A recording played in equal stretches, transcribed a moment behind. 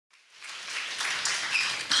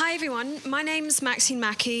Hi everyone, my name's Maxine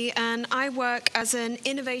Mackie and I work as an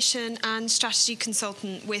innovation and strategy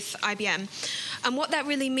consultant with IBM. And what that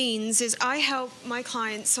really means is I help my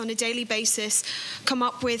clients on a daily basis come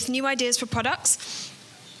up with new ideas for products,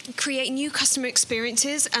 create new customer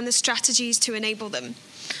experiences and the strategies to enable them.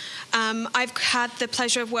 I've had the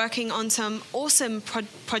pleasure of working on some awesome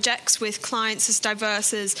projects with clients as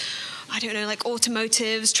diverse as, like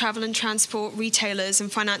automotives, travel and transport, retailers,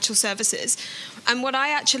 and financial services. And what I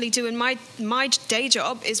actually do in my day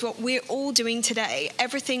job is what we're all doing today.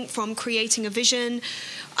 Everything from creating a vision,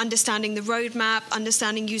 understanding the roadmap,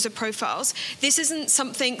 understanding user profiles. This isn't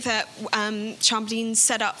something that Chambédine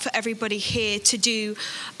set up for everybody here to do,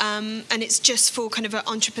 and it's just for kind of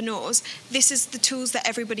entrepreneurs. This is the tools that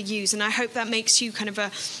everybody uses, and I hope that makes you kind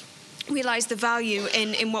of realize the value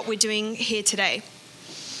in what we're doing here today.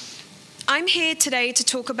 I'm here today to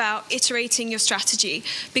talk about iterating your strategy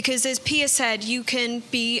because, as Pia said, you can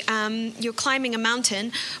be you're climbing a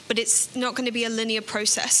mountain, but it's not going to be a linear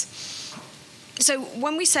process. So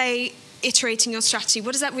when we say iterating your strategy,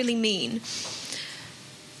 what does that really mean?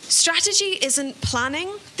 Strategy isn't planning.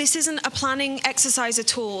 This isn't a planning exercise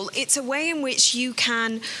at all. It's a way in which you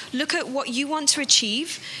can look at what you want to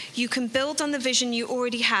achieve. You can build on the vision you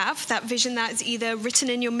already have, that vision that is either written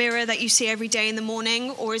in your mirror that you see every day in the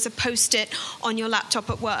morning or is a post-it on your laptop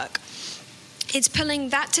at work. It's pulling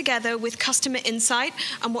that together with customer insight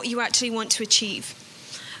and what you actually want to achieve.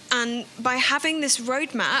 And by having this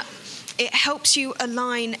roadmap, it helps you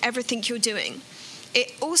align everything you're doing.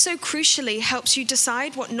 It also crucially helps you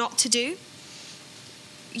decide what not to do.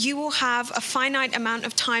 You will have a finite amount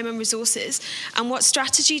of time and resources, and what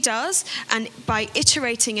strategy does, and by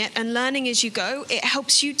iterating it and learning as you go, it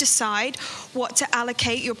helps you decide what to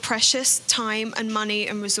allocate your precious time and money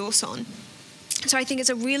and resource on. So I think it's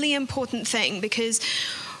a really important thing because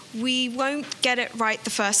we won't get it right the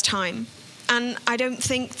first time. And I don't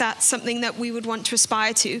think that's something that we would want to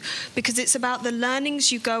aspire to because it's about the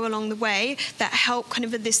learnings you go along the way that help kind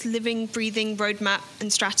of this living, breathing roadmap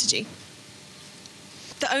and strategy.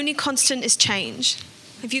 The only constant is change.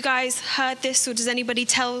 Have you guys heard this, or does anybody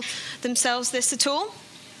tell themselves this at all?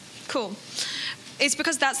 Cool. It's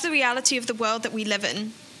because that's the reality of the world that we live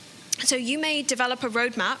in. So you may develop a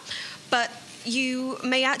roadmap, but you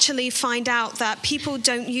may actually find out that people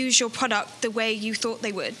don't use your product the way you thought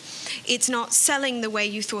they would. It's not selling the way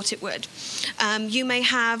you thought it would. You may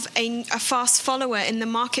have a fast follower in the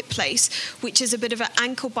marketplace, which is a bit of an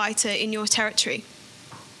ankle biter in your territory.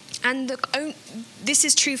 And this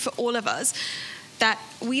is true for all of us, that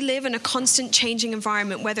we live in a constant changing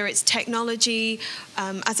environment, whether it's technology,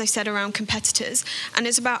 as I said, around competitors. And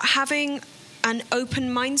it's about having an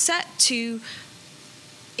open mindset to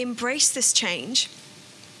embrace this change.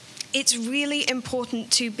 It's really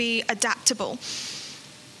important to be adaptable,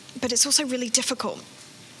 but it's also really difficult.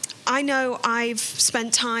 I know I've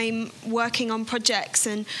spent time working on projects,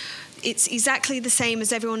 and it's exactly the same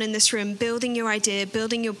as everyone in this room, building your idea,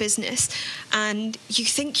 building your business, and you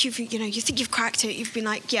think you've cracked it. You've been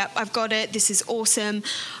like, yep, I've got it. This is awesome.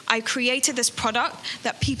 I created this product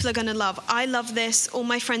that people are going to love. I love this. All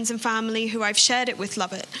my friends and family who I've shared it with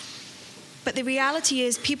love it. But the reality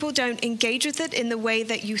is people don't engage with it in the way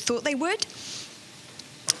that you thought they would.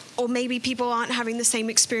 Or maybe people aren't having the same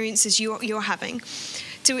experience as you're having.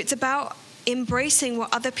 So it's about embracing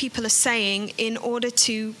what other people are saying in order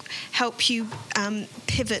to help you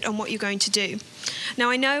pivot on what you're going to do. Now,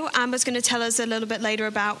 I know Amber's going to tell us a little bit later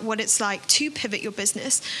about what it's like to pivot your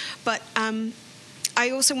business, but I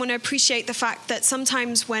also want to appreciate the fact that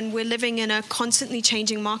sometimes when we're living in a constantly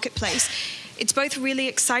changing marketplace, it's both really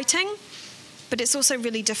exciting, but it's also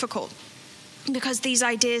really difficult because these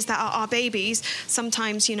ideas that are our babies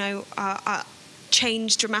sometimes, are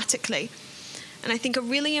change dramatically. And I think a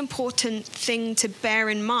really important thing to bear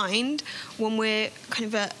in mind when we're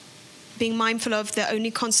kind of being mindful of the only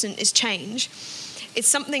constant is change, it's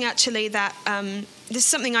something actually that, this is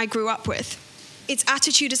something I grew up with. It's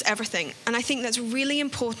attitude is everything. And I think that's really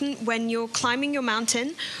important when you're climbing your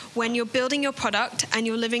mountain, when you're building your product and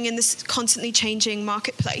you're living in this constantly changing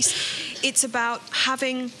marketplace. It's about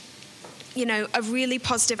having, a really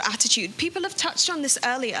positive attitude. People have touched on this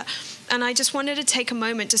earlier, and I just wanted to take a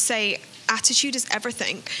moment to say attitude is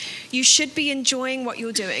everything. You should be enjoying what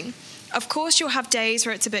you're doing. Of course, you'll have days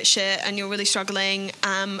where it's a bit shit and you're really struggling,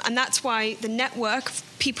 and that's why the network of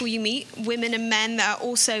people you meet, women and men that are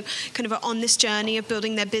also kind of on this journey of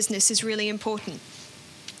building their business, is really important.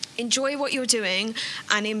 Enjoy what you're doing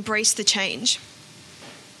and embrace the change.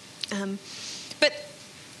 But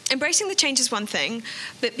embracing the change is one thing,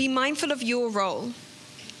 but be mindful of your role.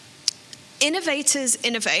 Innovators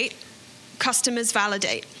innovate, customers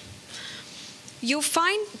validate. You'll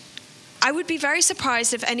find, I would be very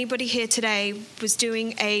surprised if anybody here today was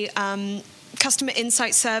doing a customer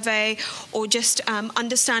insight survey or just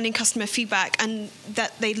understanding customer feedback and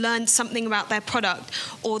that they learned something about their product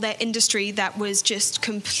or their industry that was just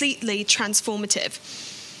completely transformative.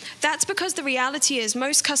 That's because the reality is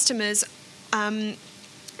most customers,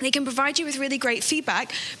 they can provide you with really great feedback,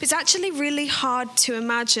 but it's actually really hard to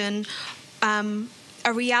imagine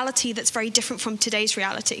a reality that's very different from today's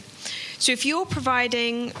reality. So if you're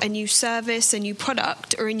providing a new service, a new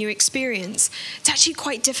product, or a new experience, it's actually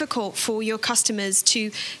quite difficult for your customers to,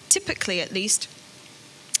 typically at least,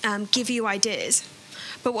 give you ideas.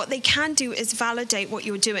 But what they can do is validate what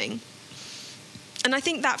you're doing. And I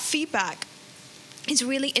think that feedback is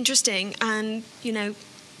really interesting, and,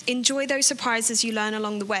 enjoy those surprises you learn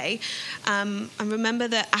along the way, and remember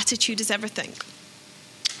that attitude is everything.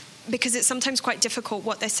 Because it's sometimes quite difficult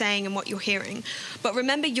what they're saying and what you're hearing. But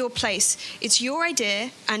remember your place. It's your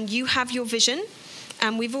idea and you have your vision.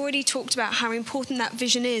 And we've already talked about how important that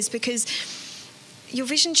vision is, because your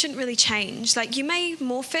vision shouldn't really change. Like, you may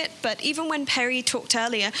morph it, but even when Perry talked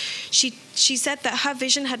earlier, she said that her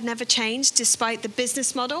vision had never changed despite the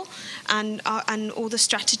business model and all the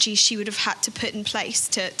strategies she would have had to put in place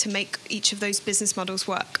to make each of those business models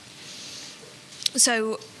work.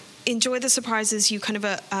 So enjoy the surprises you kind of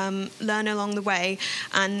learn along the way.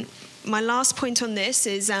 And my last point on this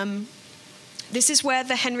is where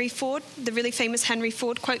the really famous Henry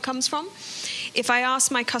Ford quote comes from. If I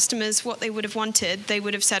asked my customers what they would have wanted, they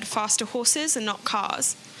would have said faster horses and not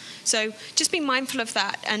cars. So just be mindful of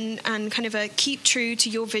that and kind of keep true to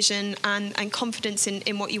your vision and confidence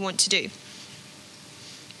in what you want to do.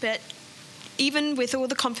 But even with all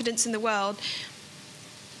the confidence in the world,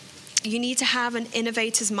 you need to have an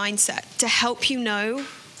innovator's mindset to help you know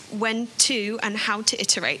when to and how to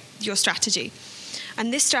iterate your strategy.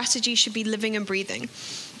 And this strategy should be living and breathing.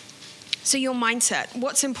 So your mindset,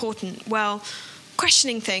 what's important? Well,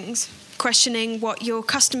 questioning things, questioning what your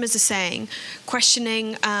customers are saying,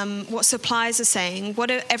 questioning what suppliers are saying,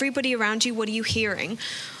 everybody around you, what are you hearing?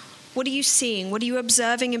 What are you seeing? What are you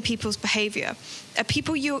observing in people's behavior? Are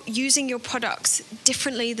people using your products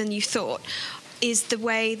differently than you thought? Is the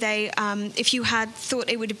way they, if you had thought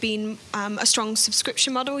it would have been a strong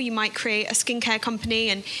subscription model, you might create a skincare company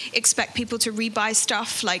and expect people to rebuy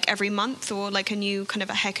stuff like every month, or like a new kind of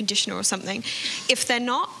a hair conditioner or something. If they're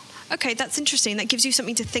not, okay, that's interesting. That gives you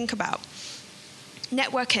something to think about.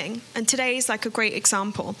 Networking, and today is like a great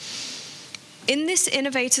example. In this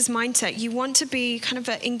innovator's mindset, you want to be kind of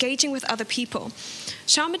engaging with other people.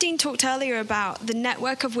 Sharmadine talked earlier about the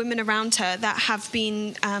network of women around her that have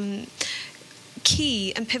been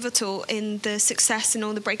key and pivotal in the success in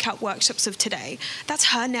all the breakout workshops of today. That's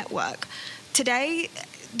her network. Today,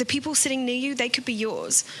 the people sitting near you, they could be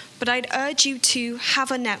yours. But I'd urge you to have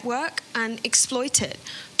a network and exploit it.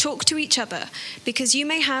 Talk to each other, because you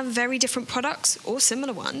may have very different products or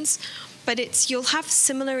similar ones, but you'll have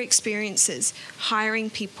similar experiences hiring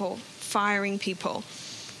people, firing people,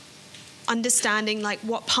 understanding like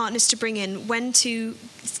what partners to bring in, when to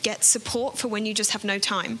get support for when you just have no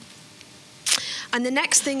time. And the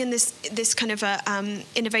next thing in this kind of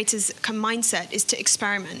innovator's mindset is to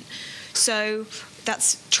experiment. So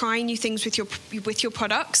that's trying new things with your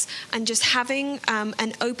products and just having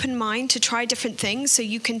an open mind to try different things, so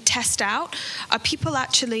you can test out, are people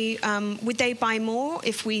actually, would they buy more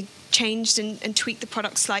if we changed and tweaked the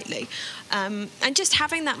product slightly? And just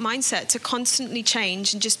having that mindset to constantly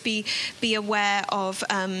change and just be aware of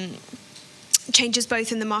changes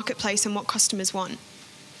both in the marketplace and what customers want.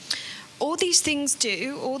 All these things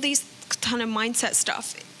all these kind of mindset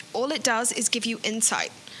stuff, all it does is give you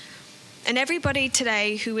insight. And everybody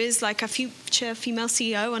today who is like a future female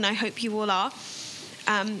CEO, and I hope you all are,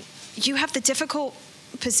 you have the difficult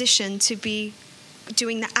position to be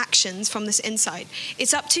doing the actions from this insight.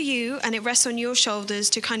 It's up to you, and it rests on your shoulders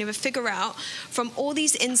to kind of figure out from all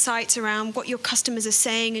these insights around what your customers are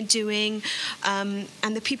saying and doing, and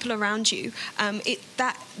the people around you.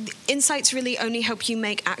 That insights really only help you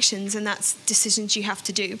make actions, and that's decisions you have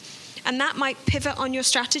to do. And that might pivot on your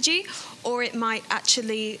strategy, or it might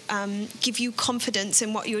actually give you confidence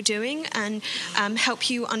in what you're doing and help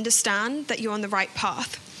you understand that you're on the right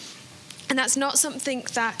path. And that's not something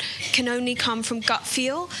that can only come from gut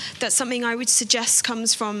feel. That's something I would suggest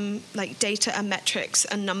comes from like data and metrics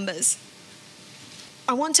and numbers.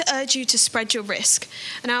 I want to urge you to spread your risk.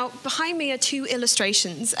 Now, behind me are two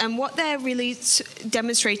illustrations, and what they're really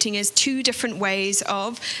demonstrating is two different ways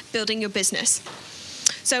of building your business.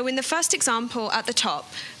 So in the first example at the top,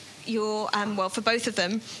 for both of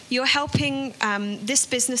them, you're helping this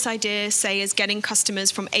business idea, say, is getting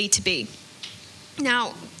customers from A to B.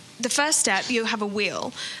 Now, the first step, you have a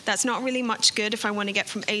wheel. That's not really much good if I want to get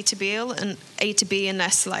from A to B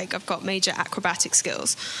unless like I've got major acrobatic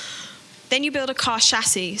skills. Then you build a car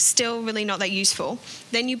chassis, still really not that useful.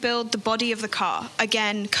 Then you build the body of the car.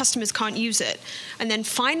 Again, customers can't use it. And then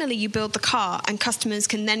finally you build the car and customers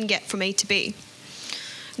can then get from A to B.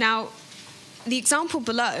 Now, the example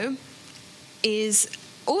below is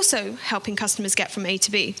also helping customers get from A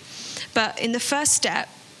to B. But in the first step,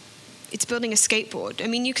 it's building a skateboard. I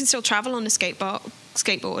mean, you can still travel on a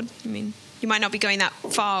skateboard. I mean, you might not be going that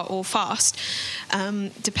far or fast,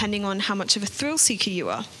 depending on how much of a thrill seeker you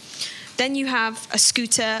are. Then you have a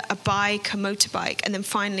scooter, a bike, a motorbike, and then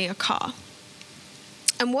finally a car.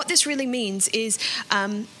 And what this really means is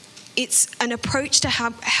it's an approach to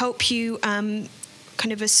help you kind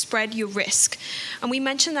of spread your risk. And we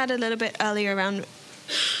mentioned that a little bit earlier around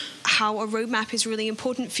how a roadmap is really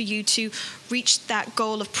important for you to reach that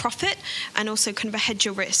goal of profit and also kind of hedge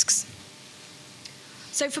your risks.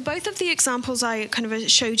 So for both of the examples I kind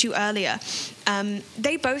of showed you earlier,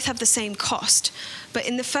 they both have the same cost. But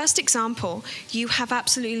in the first example, you have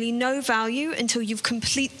absolutely no value until you've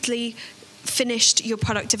completely finished your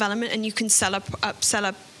product development and you can sell a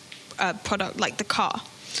product like the car.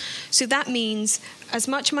 So that means as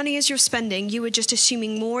much money as you're spending, you are just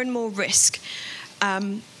assuming more and more risk.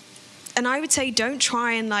 And I would say don't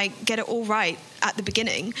try and like get it all right at the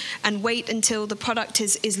beginning and wait until the product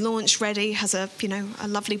is launched ready, has a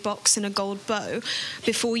lovely box and a gold bow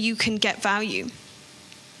before you can get value.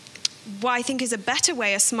 What I think is a better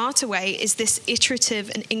way, a smarter way, is this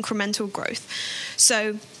iterative and incremental growth.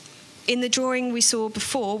 So in the drawing we saw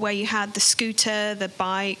before where you had the scooter, the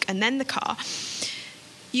bike, and then the car,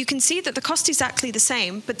 you can see that the cost is exactly the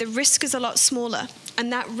same, but the risk is a lot smaller.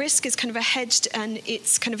 And that risk is kind of hedged and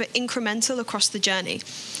it's kind of incremental across the journey.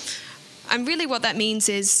 And really what that means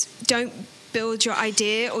is don't build your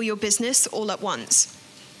idea or your business all at once.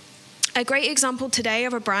 A great example today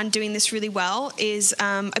of a brand doing this really well is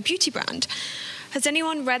a beauty brand. Has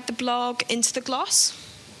anyone read the blog Into the Gloss?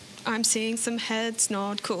 I'm seeing some heads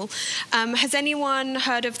nod, cool. Has anyone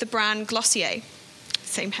heard of the brand Glossier?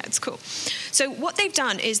 Same heads, cool. So what they've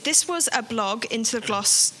done is this was a blog, Into the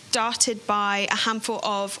Gloss, started by a handful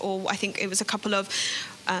of, or I think it was a couple of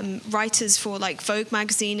writers for like Vogue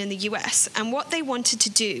magazine in the US. And what they wanted to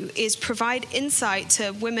do is provide insight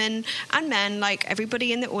to women and men, like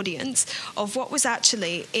everybody in the audience, of what was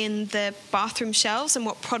actually in the bathroom shelves and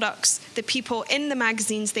what products the people in the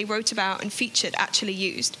magazines they wrote about and featured actually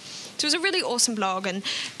used. So it was a really awesome blog, and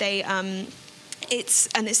it's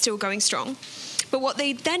still going strong. But what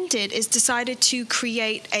they then did is decided to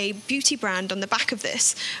create a beauty brand on the back of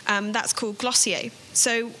this. That's called Glossier.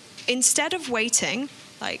 So instead of waiting,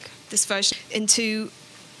 like this version, into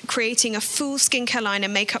creating a full skincare line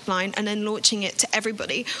and makeup line and then launching it to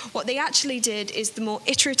everybody, what they actually did is the more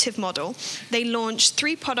iterative model. They launched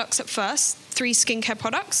 3 products at first, 3 skincare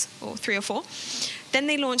products, or 3 or 4. Then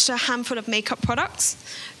they launched a handful of makeup products.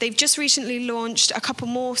 They've just recently launched a couple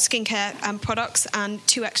more skincare products and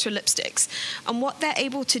 2 extra lipsticks. And what they're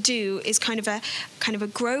able to do is kind of a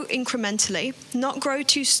grow incrementally, not grow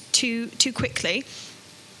too quickly,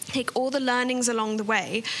 take all the learnings along the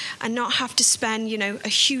way, and not have to spend a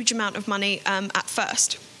huge amount of money at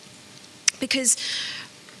first. Because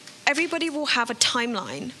everybody will have a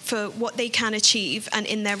timeline for what they can achieve and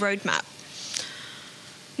in their roadmap.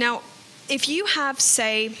 Now, if you have,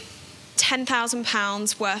 say,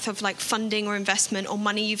 £10,000 worth of like funding or investment or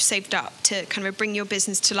money you've saved up to kind of bring your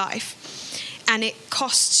business to life, and it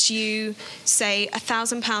costs you, say,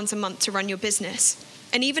 £1,000 a month to run your business,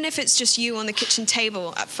 and even if it's just you on the kitchen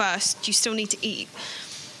table at first, you still need to eat.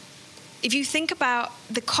 If you think about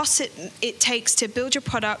the cost it takes to build your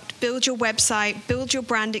product, build your website, build your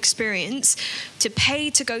brand experience, to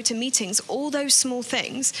pay to go to meetings, all those small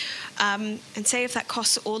things, and say if that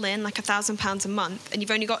costs all in like £1,000 a month and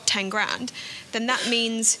you've only got 10 grand, then that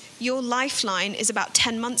means your lifeline is about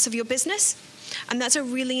 10 months of your business. And that's a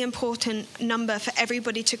really important number for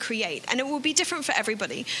everybody to create. And it will be different for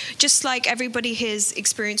everybody. Just like everybody, his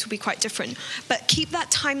experience will be quite different. But keep that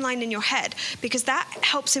timeline in your head, because that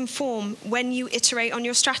helps inform when you iterate on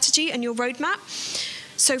your strategy and your roadmap.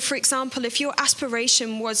 So for example, if your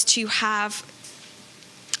aspiration was to have,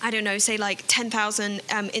 I don't know, say like 10,000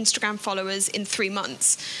 Instagram followers in 3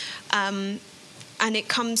 months, and it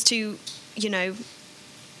comes to,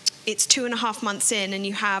 it's 2.5 months in and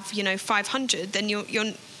you have 500, then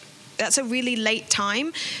you're that's a really late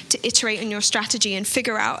time to iterate on your strategy and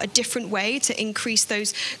figure out a different way to increase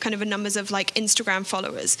those kind of numbers of like Instagram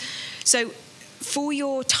followers. So for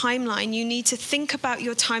your timeline, you need to think about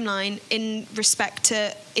your timeline in respect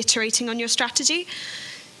to iterating on your strategy.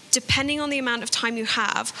 Depending on the amount of time you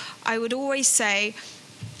have, I would always say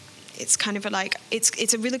it's kind of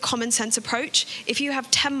it's a really common sense approach. If you have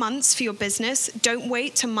 10 months for your business, don't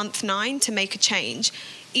wait to month 9 to make a change.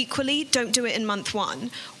 Equally, don't do it in month 1.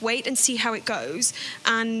 Wait and see how it goes,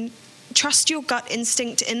 and trust your gut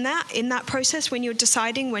instinct in that process when you're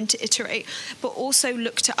deciding when to iterate, but also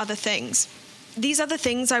look to other things. These other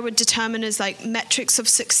things I would determine as like metrics of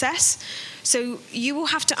success. So you will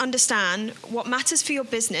have to understand what matters for your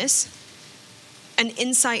business, an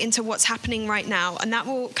insight into what's happening right now, and that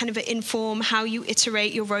will kind of inform how you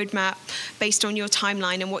iterate your roadmap based on your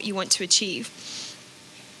timeline and what you want to achieve.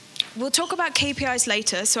 We'll talk about KPIs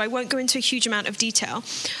later, so I won't go into a huge amount of detail,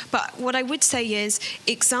 but what I would say is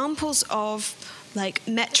examples of like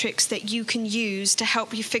metrics that you can use to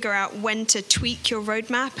help you figure out when to tweak your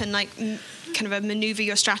roadmap and like kind of maneuver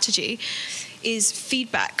your strategy is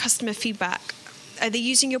feedback, customer feedback. Are they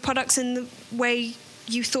using your products in the way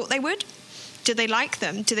you thought they would? Do they like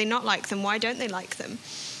them? Do they not like them? Why don't they like them?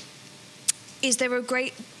 Is there a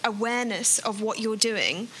great awareness of what you're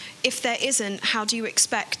doing? If there isn't, how do you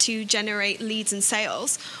expect to generate leads and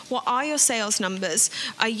sales? What are your sales numbers?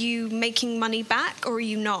 Are you making money back or are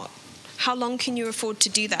you not? How long can you afford to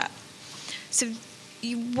do that? So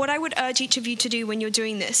what I would urge each of you to do when you're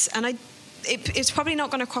doing this, and it's probably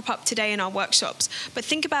not going to crop up today in our workshops, but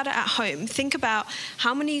think about it at home. Think about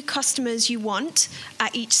how many customers you want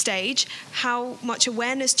at each stage, how much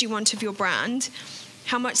awareness do you want of your brand,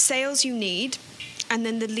 how much sales you need, and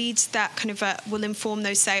then the leads that kind of will inform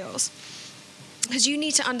those sales. Because you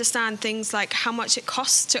need to understand things like how much it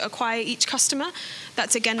costs to acquire each customer.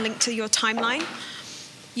 That's again linked to your timeline.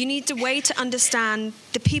 You need a way to understand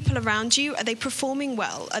the people around you. Are they performing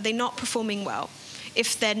well? Are they not performing well?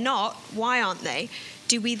 If they're not, why aren't they?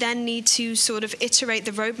 Do we then need to sort of iterate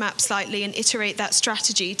the roadmap slightly and iterate that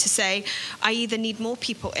strategy to say, I either need more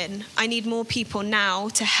people in, I need more people now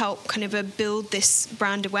to help kind of build this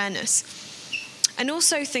brand awareness. And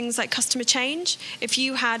also things like customer change. If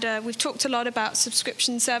you had, we've talked a lot about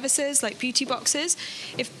subscription services like beauty boxes.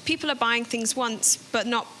 If people are buying things once but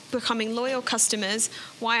not becoming loyal customers,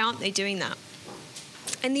 why aren't they doing that?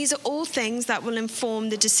 And these are all things that will inform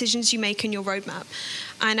the decisions you make in your roadmap.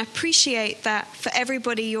 And I appreciate that for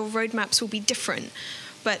everybody, your roadmaps will be different.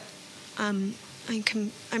 But I'm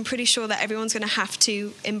pretty sure that everyone's going to have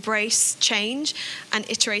to embrace change and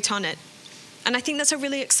iterate on it. And I think that's a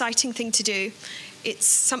really exciting thing to do. It's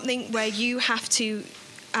something where you have to,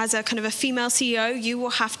 as a kind of a female CEO, you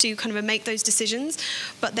will have to kind of make those decisions,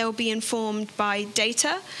 but they'll be informed by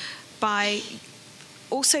data, by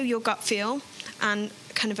also your gut feel, and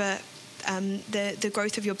kind of the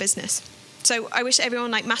growth of your business. So I wish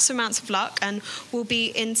everyone like massive amounts of luck, and we'll be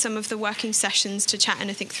in some of the working sessions to chat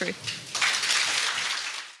anything through.